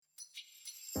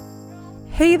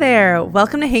Hey there!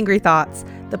 Welcome to Hangry Thoughts,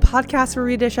 the podcast where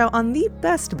we dish out on the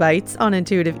best bites on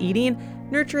intuitive eating,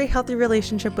 nurture a healthy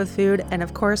relationship with food, and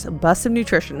of course, bust some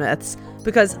nutrition myths,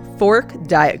 because fork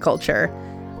diet culture.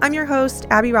 I'm your host,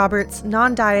 Abby Roberts,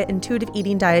 non-diet intuitive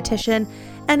eating dietitian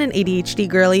and an ADHD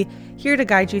girly, here to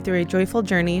guide you through a joyful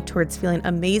journey towards feeling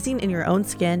amazing in your own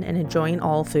skin and enjoying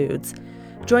all foods.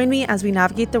 Join me as we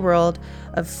navigate the world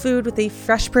of food with a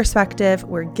fresh perspective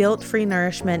where guilt-free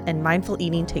nourishment and mindful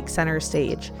eating take center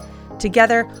stage.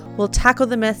 Together, we'll tackle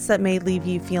the myths that may leave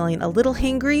you feeling a little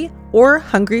hangry or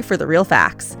hungry for the real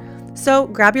facts. So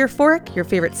grab your fork, your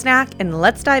favorite snack, and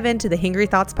let's dive into the Hangry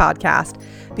Thoughts podcast,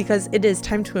 because it is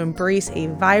time to embrace a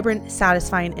vibrant,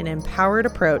 satisfying, and empowered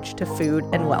approach to food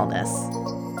and wellness.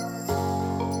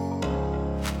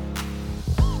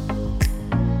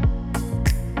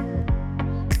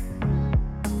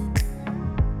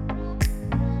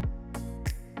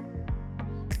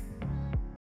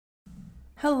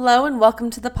 Hello and welcome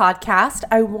to the podcast.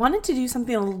 I wanted to do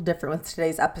something a little different with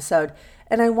today's episode,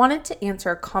 and I wanted to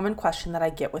answer a common question that I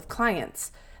get with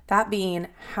clients. That being,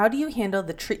 how do you handle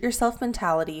the treat yourself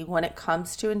mentality when it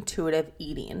comes to intuitive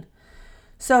eating?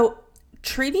 So,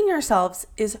 treating yourselves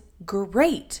is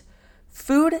great.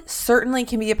 Food certainly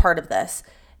can be a part of this.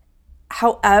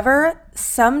 However,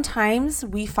 sometimes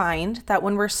we find that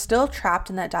when we're still trapped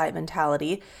in that diet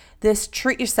mentality, this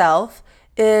treat yourself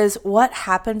is what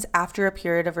happens after a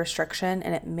period of restriction,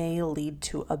 and it may lead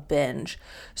to a binge.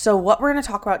 So what we're going to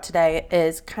talk about today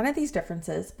is kind of these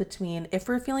differences between if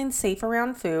we're feeling safe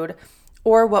around food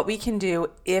or what we can do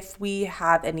if we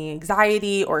have any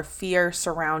anxiety or fear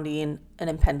surrounding an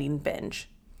impending binge.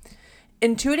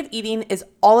 Intuitive eating is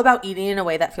all about eating in a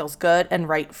way that feels good and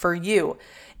right for you.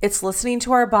 It's listening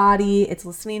to our body, it's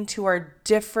listening to our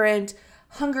different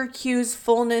hunger cues,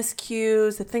 fullness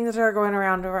cues, the things that are going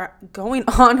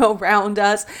on around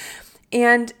us.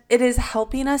 And it is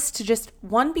helping us to just,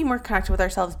 one, be more connected with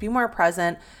ourselves, be more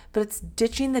present, but it's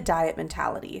ditching the diet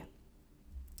mentality.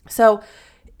 So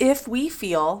if we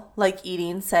feel like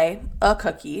eating, say, a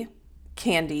cookie,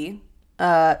 candy,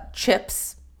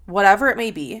 chips, whatever it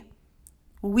may be,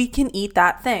 we can eat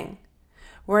that thing.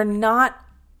 We're not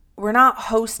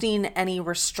hosting any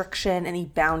restriction, any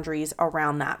boundaries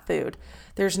around that food.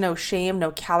 There's no shame,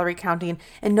 no calorie counting,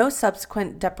 and no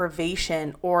subsequent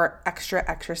deprivation or extra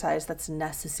exercise that's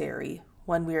necessary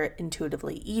when we're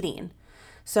intuitively eating.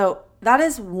 So that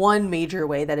is one major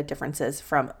way that it differences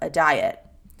from a diet.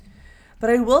 But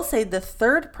I will say the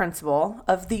third principle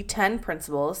of the 10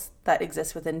 principles that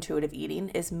exist with intuitive eating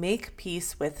is make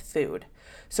peace with food.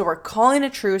 So we're calling a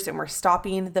truce and we're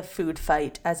stopping the food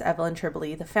fight, as Evelyn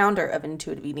Tribole, the founder of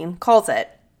intuitive eating, calls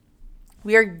it.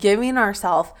 We are giving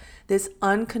ourselves this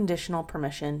unconditional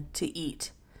permission to eat.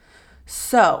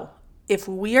 So if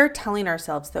we are telling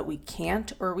ourselves that we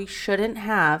can't or we shouldn't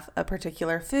have a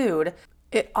particular food,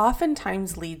 it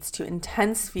oftentimes leads to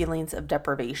intense feelings of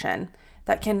deprivation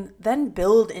that can then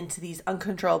build into these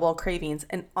uncontrollable cravings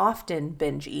and often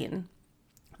binge eating.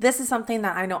 This is something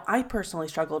that I know I personally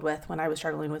struggled with when I was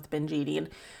struggling with binge eating,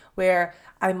 where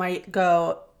I might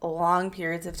go long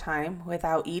periods of time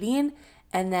without eating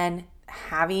and then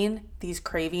having these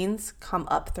cravings come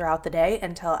up throughout the day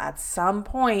until at some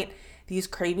point these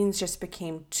cravings just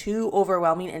became too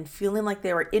overwhelming and feeling like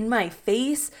they were in my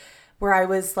face, where I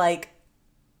was like,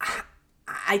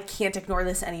 I can't ignore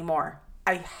this anymore.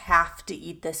 I have to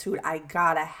eat this food. I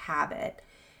gotta have it,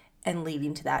 and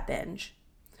leading to that binge.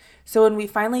 So when we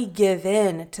finally give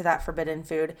in to that forbidden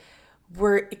food,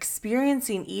 we're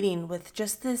experiencing eating with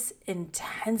just this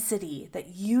intensity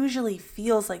that usually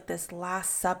feels like this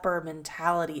Last Supper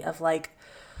mentality of like,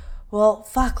 well,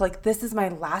 fuck, like this is my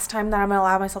last time that I'm gonna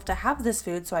allow myself to have this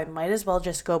food, so I might as well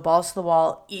just go balls to the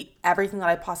wall, eat everything that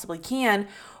I possibly can,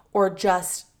 or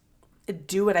just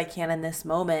do what I can in this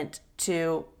moment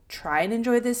to try and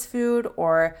enjoy this food,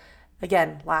 or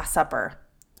again, Last Supper,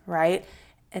 right?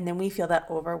 And then we feel that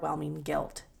overwhelming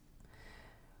guilt.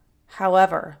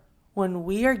 However, when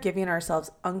we are giving ourselves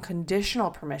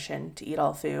unconditional permission to eat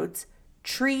all foods,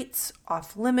 treats,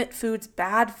 off-limit foods,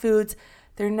 bad foods,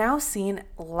 they're now seen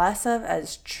less of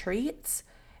as treats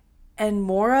and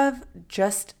more of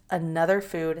just another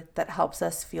food that helps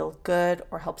us feel good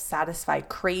or helps satisfy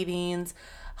cravings,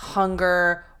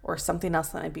 hunger, or something else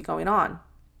that might be going on.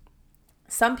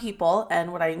 Some people,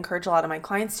 and what I encourage a lot of my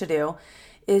clients to do,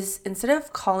 is instead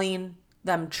of calling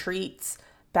them treats,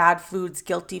 bad foods,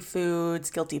 guilty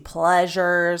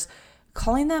pleasures,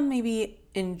 calling them maybe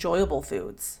enjoyable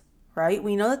foods, right?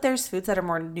 We know that there's foods that are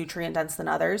more nutrient dense than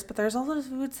others, but there's also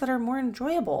foods that are more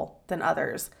enjoyable than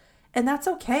others. And that's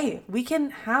okay. We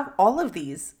can have all of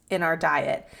these in our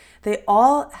diet. They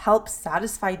all help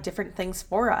satisfy different things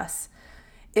for us.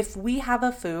 If we have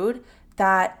a food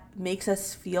that makes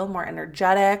us feel more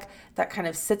energetic, that kind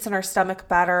of sits in our stomach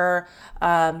better,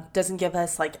 doesn't give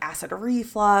us like acid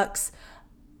reflux,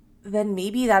 then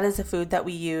maybe that is a food that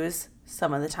we use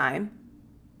some of the time.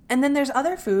 And then there's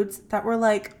other foods that we're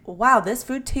like, wow, this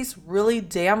food tastes really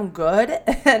damn good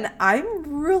and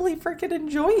I'm really freaking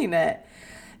enjoying it.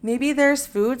 Maybe there's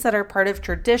foods that are part of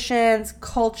traditions,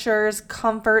 cultures,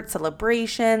 comfort,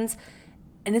 celebrations,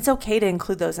 and it's okay to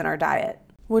include those in our diet.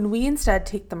 When we instead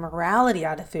take the morality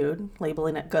out of food,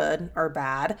 labeling it good or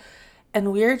bad,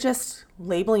 and we're just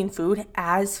labeling food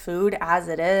as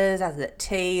it is, as it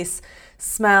tastes,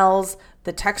 smells,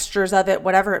 the textures of it,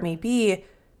 whatever it may be,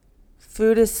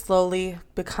 food is slowly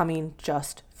becoming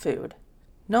just food.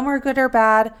 No more good or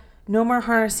bad, no more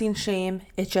harnessing shame,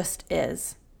 it just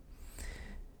is.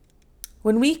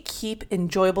 When we keep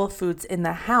enjoyable foods in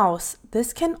the house,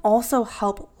 this can also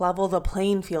help level the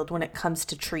playing field when it comes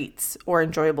to treats or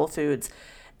enjoyable foods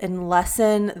and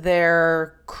lessen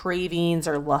their cravings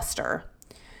or luster.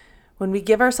 When we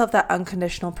give ourselves that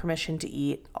unconditional permission to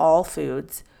eat all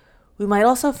foods, we might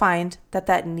also find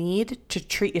that need to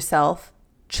treat yourself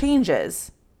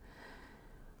changes.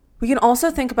 We can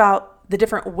also think about the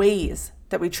different ways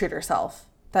that we treat ourselves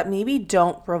that maybe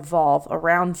don't revolve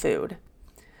around food.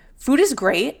 Food is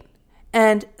great,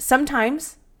 and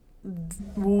sometimes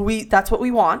that's what we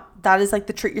want. That is like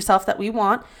the treat yourself that we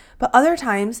want. But other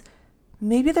times,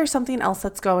 maybe there's something else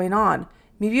that's going on.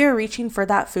 Maybe you're reaching for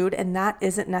that food and that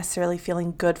isn't necessarily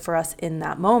feeling good for us in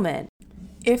that moment.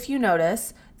 If you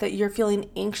notice that you're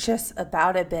feeling anxious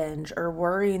about a binge or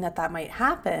worrying that might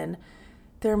happen,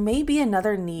 there may be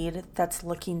another need that's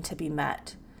looking to be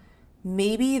met.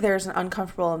 Maybe there's an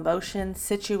uncomfortable emotion,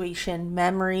 situation,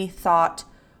 memory, thought,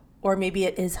 or maybe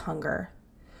it is hunger.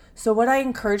 So what I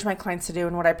encourage my clients to do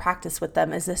and what I practice with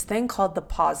them is this thing called the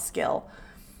pause skill.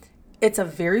 It's a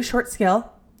very short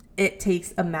skill. It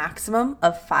takes a maximum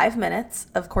of 5 minutes.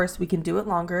 Of course, we can do it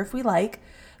longer if we like,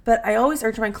 but I always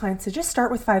urge my clients to just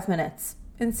start with 5 minutes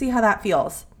and see how that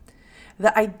feels.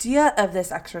 The idea of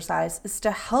this exercise is to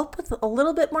help with a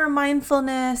little bit more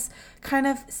mindfulness, kind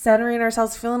of centering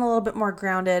ourselves, feeling a little bit more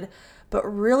grounded, but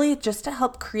really just to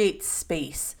help create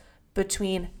space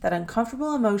between that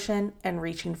uncomfortable emotion and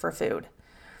reaching for food.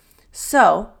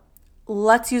 So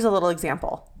let's use a little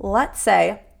example. Let's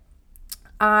say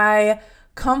I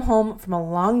come home from a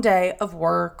long day of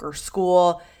work or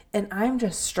school and I'm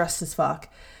just stressed as fuck.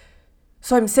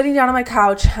 So I'm sitting down on my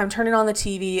couch, I'm turning on the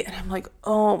TV and I'm like,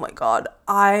 oh my God,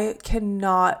 I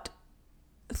cannot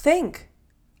think.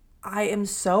 I am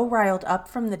so riled up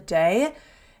from the day.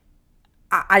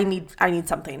 I need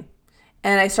something.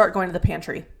 And I start going to the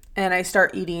pantry. And I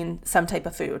start eating some type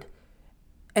of food.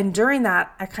 And during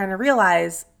that, I kind of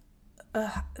realize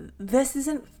this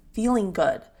isn't feeling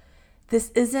good.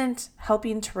 This isn't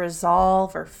helping to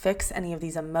resolve or fix any of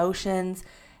these emotions.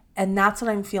 And that's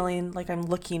what I'm feeling like I'm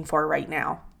looking for right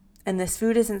now. And this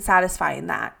food isn't satisfying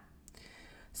that.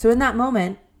 So in that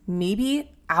moment,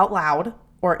 maybe out loud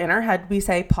or in our head, we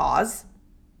say pause.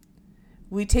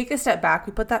 We take a step back,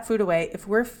 we put that food away. If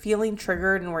we're feeling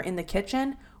triggered and we're in the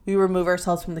kitchen, we remove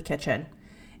ourselves from the kitchen.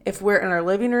 If we're in our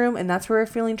living room and that's where we're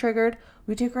feeling triggered,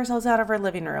 we take ourselves out of our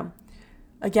living room.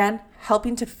 Again,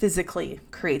 helping to physically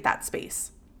create that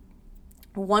space.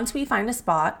 Once we find a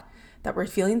spot that we're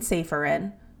feeling safer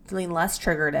in, feeling less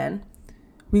triggered in,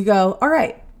 we go, all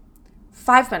right,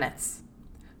 5 minutes.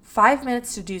 5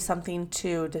 minutes to do something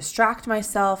to distract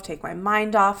myself, take my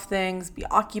mind off things, be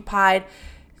occupied,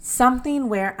 something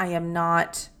where I am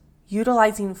not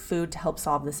utilizing food to help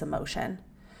solve this emotion.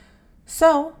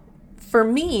 So for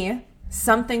me,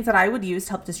 some things that I would use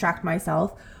to help distract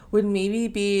myself would maybe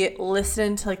be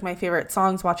listening to like my favorite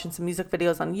songs, watching some music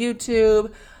videos on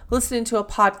YouTube, listening to a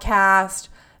podcast.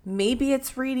 Maybe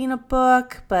it's reading a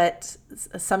book, but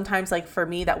sometimes like for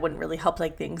me, that wouldn't really help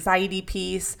like the anxiety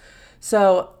piece.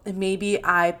 So maybe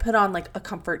I put on like a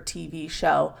comfort TV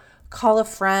show, call a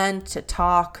friend to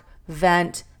talk,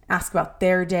 vent, ask about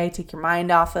their day, take your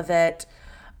mind off of it.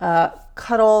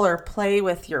 Cuddle or play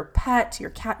with your pet,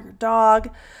 your cat, your dog.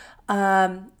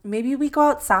 Maybe we go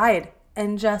outside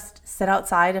and just sit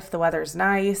outside if the weather's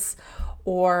nice,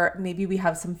 or maybe we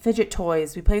have some fidget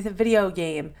toys. We play the video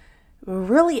game,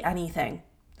 really anything.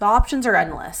 The options are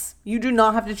endless. You do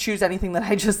not have to choose anything that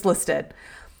I just listed,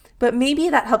 but maybe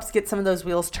that helps get some of those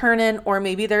wheels turning, or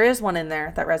maybe there is one in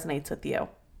there that resonates with you.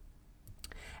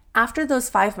 After those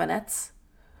 5 minutes,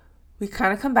 we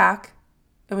kind of come back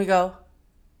and we go,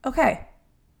 okay,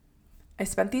 I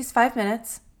spent these 5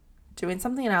 minutes doing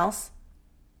something else.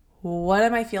 What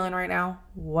am I feeling right now?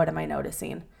 What am I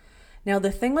noticing? Now,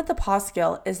 the thing with the pause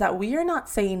skill is that we are not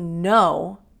saying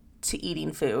no to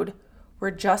eating food.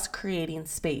 We're just creating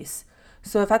space.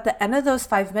 So if at the end of those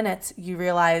 5 minutes you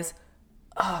realize,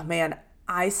 oh man,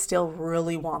 I still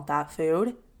really want that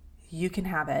food, you can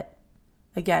have it.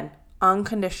 Again,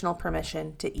 unconditional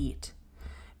permission to eat.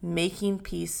 Making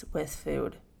peace with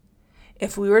food.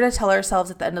 If we were to tell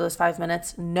ourselves at the end of those 5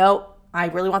 minutes, no, I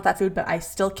really want that food, but I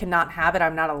still cannot have it.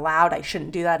 I'm not allowed. I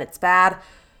shouldn't do that. It's bad.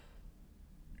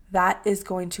 That is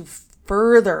going to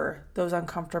further those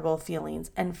uncomfortable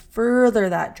feelings and further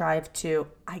that drive to,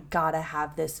 I gotta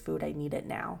have this food. I need it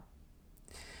now.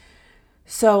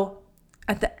 So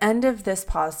at the end of this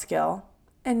pause skill,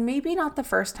 and maybe not the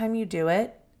first time you do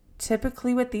it,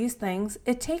 typically with these things,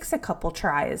 it takes a couple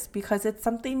tries because it's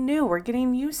something new. We're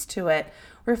getting used to it.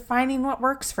 We're finding what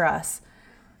works for us.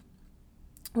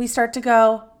 We start to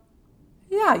go,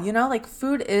 yeah, like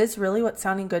food is really what's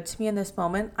sounding good to me in this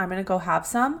moment. I'm going to go have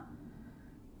some.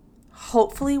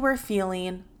 Hopefully we're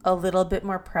feeling a little bit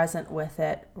more present with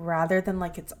it rather than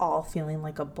like it's all feeling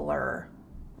like a blur,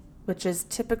 which is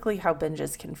typically how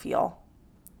binges can feel.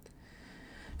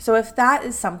 So if that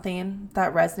is something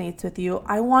that resonates with you,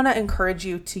 I want to encourage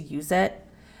you to use it.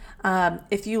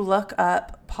 If you look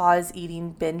up pause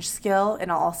eating binge skill,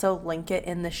 and I'll also link it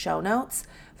in the show notes,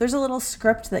 there's a little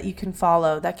script that you can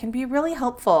follow that can be really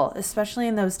helpful, especially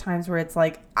in those times where it's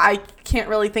like, I can't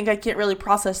really think, I can't really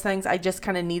process things. I just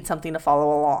kind of need something to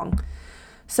follow along.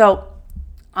 So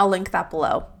I'll link that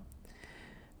below.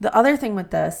 The other thing with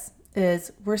this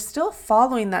is we're still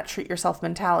following that treat yourself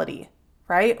mentality,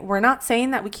 right? We're not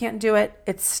saying that we can't do it.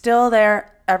 It's still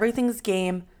there. Everything's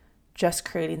game, just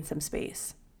creating some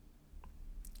space.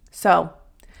 So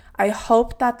I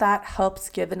hope that helps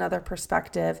give another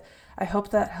perspective. I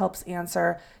hope that helps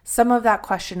answer some of that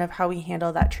question of how we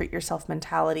handle that treat yourself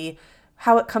mentality,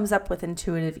 how it comes up with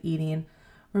intuitive eating.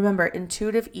 Remember,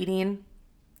 intuitive eating,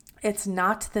 it's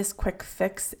not this quick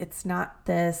fix. It's not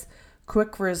this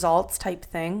quick results type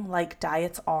thing like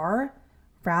diets are.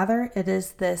 Rather, it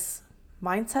is this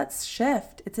mindset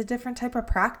shift. It's a different type of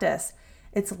practice.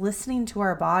 It's listening to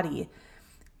our body.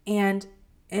 And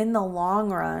in the long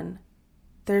run,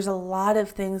 there's a lot of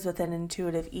things within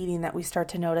intuitive eating that we start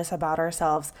to notice about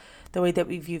ourselves, the way that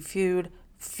we view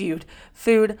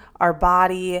food, our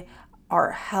body,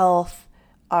 our health,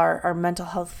 our mental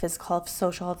health, physical health,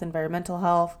 social health, environmental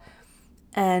health.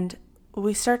 And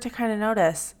we start to kind of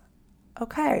notice,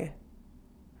 okay,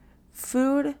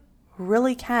 food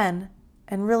really can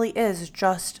and really is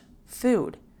just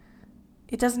food.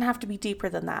 It doesn't have to be deeper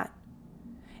than that.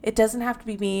 It doesn't have to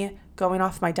be me going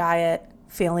off my diet,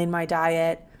 failing my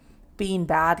diet, being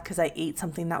bad because I ate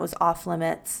something that was off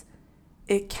limits.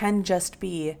 It can just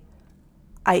be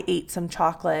I ate some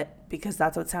chocolate because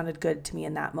that's what sounded good to me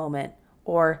in that moment,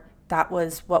 or that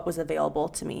was what was available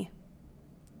to me.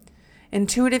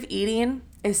 Intuitive eating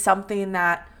is something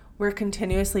that we're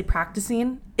continuously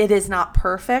practicing. It is not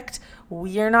perfect.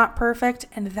 We are not perfect,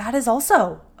 and that is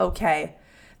also okay.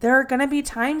 There are going to be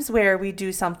times where we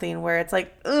do something where it's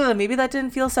like, maybe that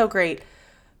didn't feel so great.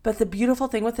 But the beautiful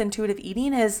thing with intuitive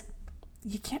eating is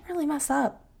you can't really mess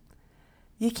up.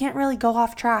 You can't really go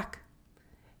off track.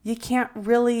 You can't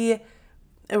really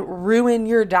ruin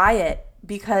your diet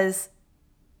because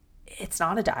it's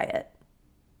not a diet.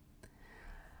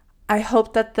 I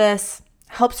hope that this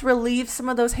helps relieve some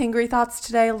of those hangry thoughts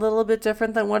today, a little bit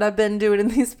different than what I've been doing in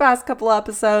these past couple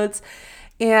episodes.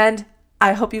 And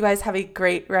I hope you guys have a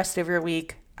great rest of your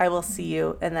week. I will see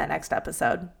you in that next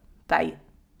episode. Bye.